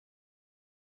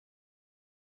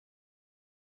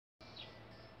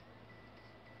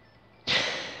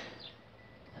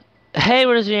Hey,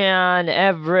 what is going on,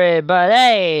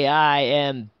 everybody? I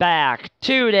am back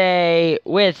today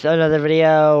with another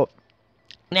video.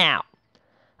 Now,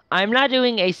 I'm not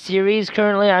doing a series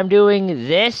currently. I'm doing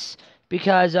this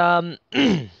because,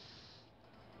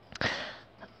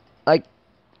 like,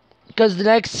 because the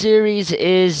next series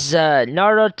is,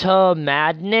 Naruto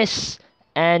Madness,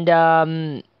 and,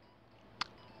 I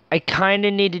kind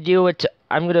of need to do it.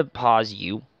 I'm gonna pause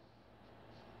you.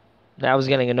 That was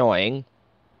getting annoying.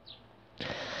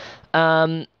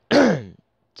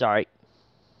 Sorry.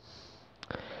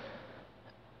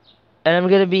 And I'm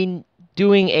gonna be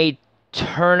doing a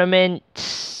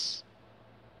tournament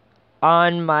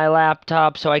on my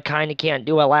laptop, so I kind of can't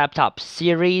do a laptop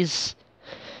series.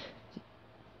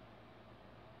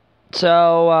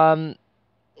 So,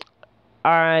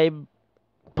 I'm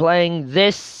playing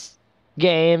this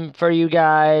game for you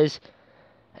guys,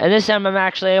 and this time I'm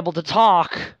actually able to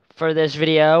talk for this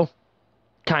video.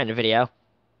 Kind of video.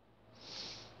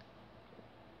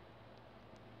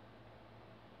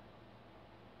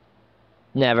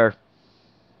 Never.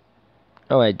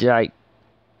 Oh wait, did I?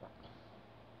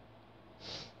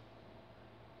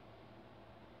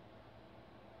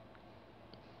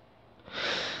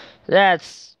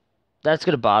 That's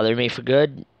gonna bother me for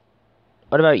good.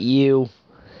 What about you?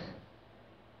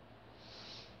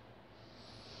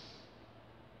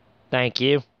 Thank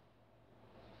you.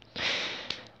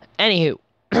 Anywho,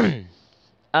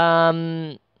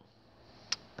 um,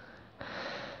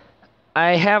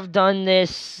 I have done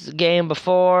this game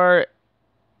before.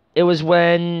 It was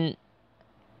when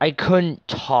I couldn't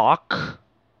talk.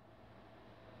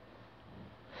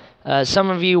 Some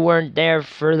of you weren't there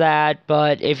for that,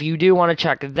 but if you do want to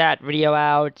check that video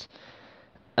out,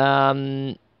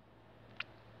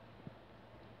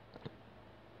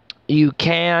 you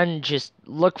can just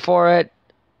look for it.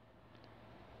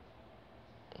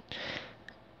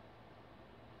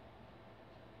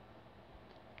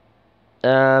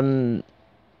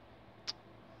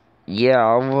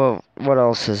 Yeah, well, what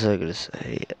else is I gonna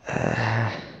say?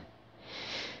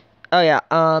 Oh yeah,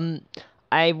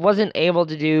 I wasn't able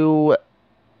to do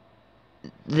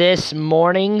this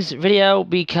morning's video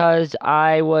because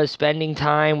I was spending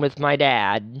time with my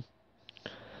dad.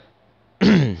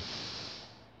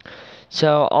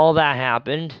 So all that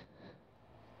happened.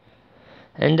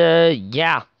 And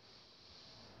yeah.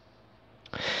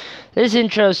 This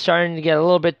intro's starting to get a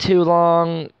little bit too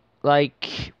long,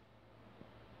 like,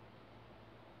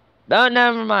 oh,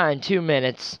 never mind, 2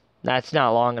 minutes. That's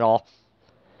not long at all,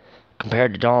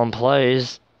 compared to Dawn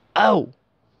Plays. Oh!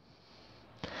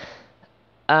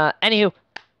 Anywho,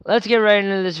 let's get right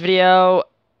into this video,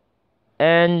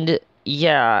 and,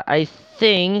 yeah, I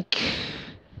think,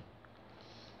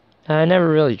 I never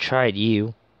really tried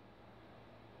you.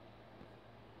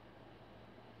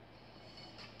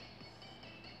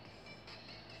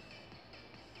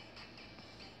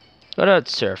 What about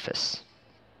Surface?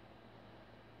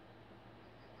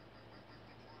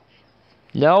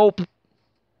 Nope.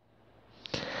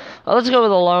 Well, let's go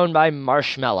with Alone by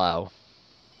Marshmello.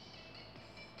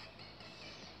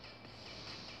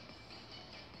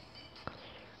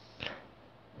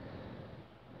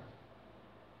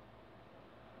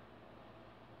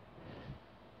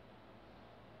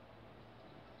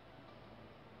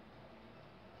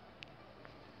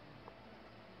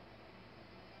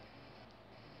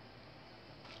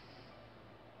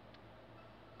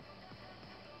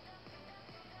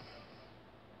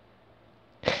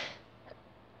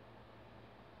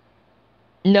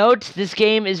 Note, this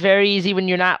game is very easy when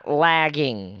you're not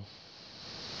lagging.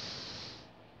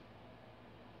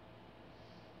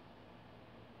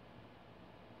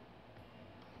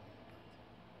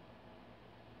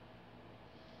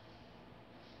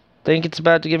 Think it's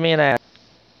about to give me an ad.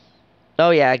 Oh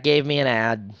yeah, it gave me an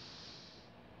ad.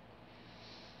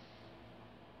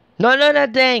 No,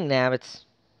 dang, nabbits.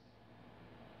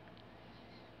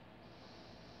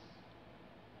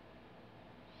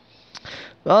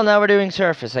 Well, now we're doing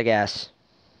Surface, I guess.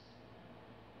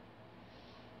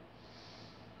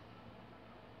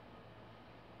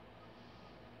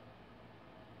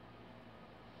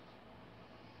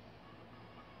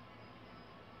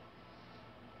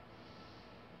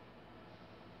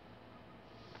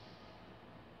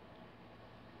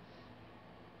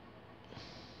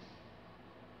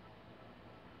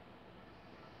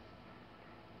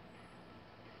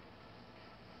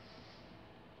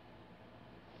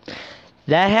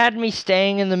 That had me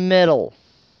staying in the middle.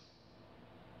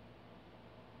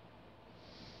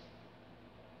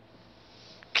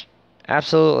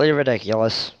 Absolutely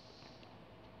ridiculous.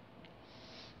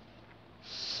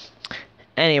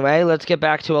 Anyway, let's get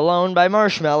back to Alone by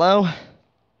Marshmello.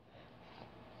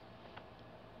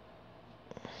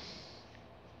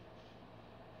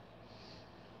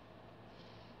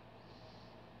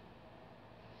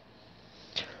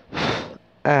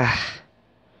 Ah.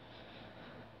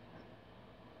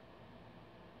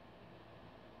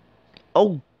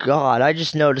 Oh God, I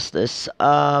just noticed this.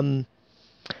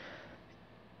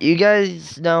 You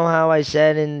guys know how I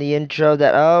said in the intro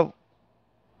that, oh,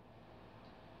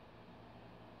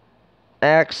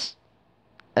 X,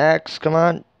 come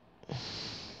on.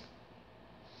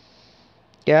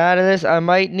 Get out of this. I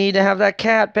might need to have that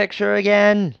cat picture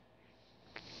again.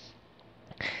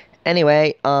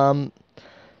 Anyway, how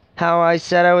I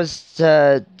said I was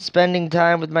spending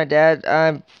time with my dad.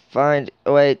 I'm fine.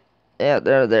 Wait, yeah,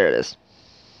 there it is.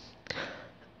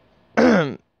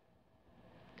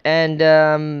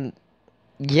 And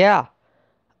yeah,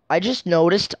 I just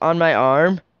noticed on my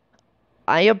arm,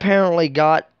 I apparently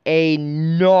got a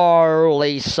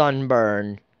gnarly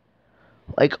sunburn.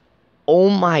 Like, oh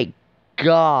my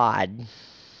God.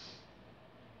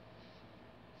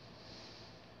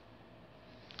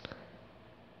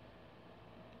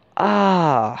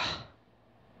 Ah.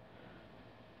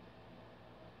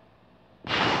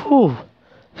 Whew.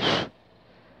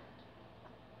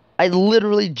 I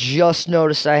literally just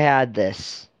noticed I had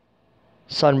this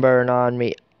sunburn on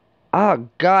me. Oh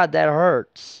God, that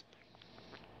hurts.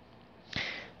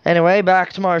 Anyway,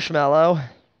 back to Marshmallow.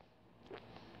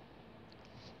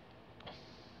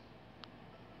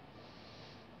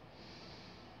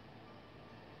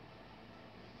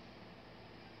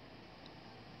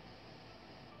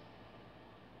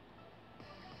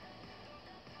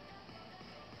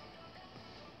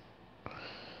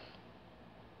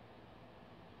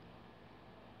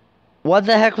 What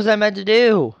the heck was I meant to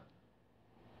do?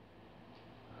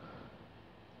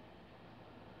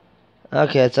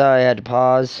 Okay, sorry I had to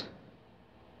pause.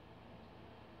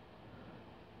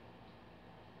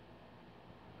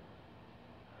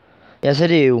 Yes, I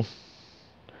do.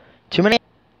 Too many.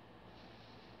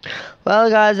 Well,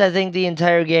 guys, I think the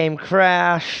entire game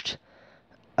crashed.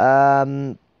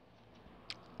 Um,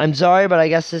 I'm sorry, but I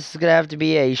guess this is gonna have to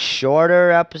be a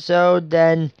shorter episode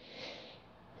than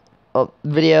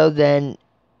video than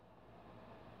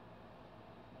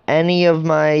any of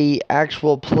my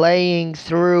actual playing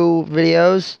through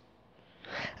videos.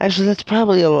 Actually, that's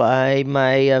probably a lie.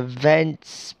 My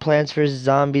events Plants vs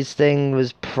Zombies thing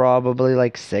was probably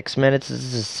like 6 minutes.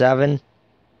 This is 7.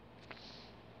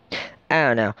 I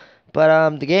don't know.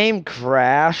 But the game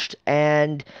crashed,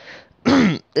 and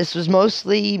this was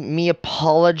mostly me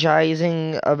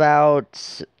apologizing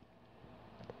about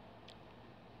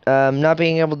not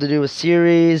being able to do a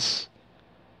series,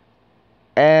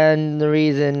 and the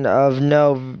reason of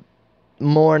no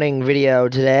morning video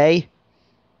today.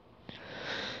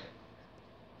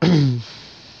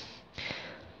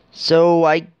 So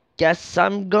I guess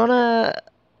I'm gonna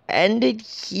end it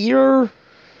here.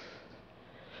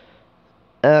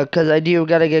 Cause I do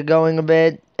gotta get going a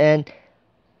bit, and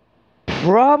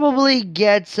probably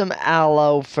get some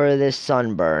aloe for this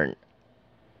sunburn.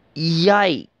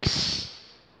 Yikes.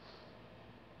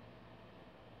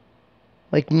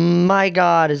 Like, my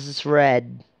God, is this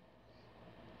red?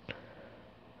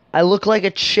 I look like a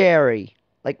cherry,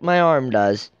 like my arm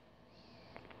does.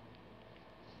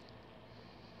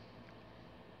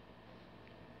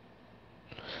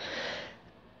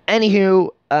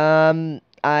 Anywho,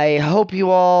 I hope you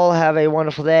all have a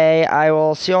wonderful day. I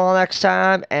will see you all next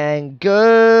time, and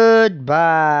goodbye.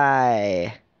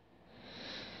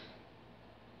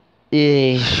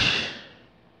 Eesh.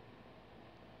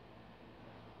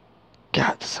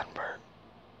 God, the sunburn.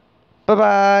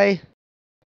 Bye-bye.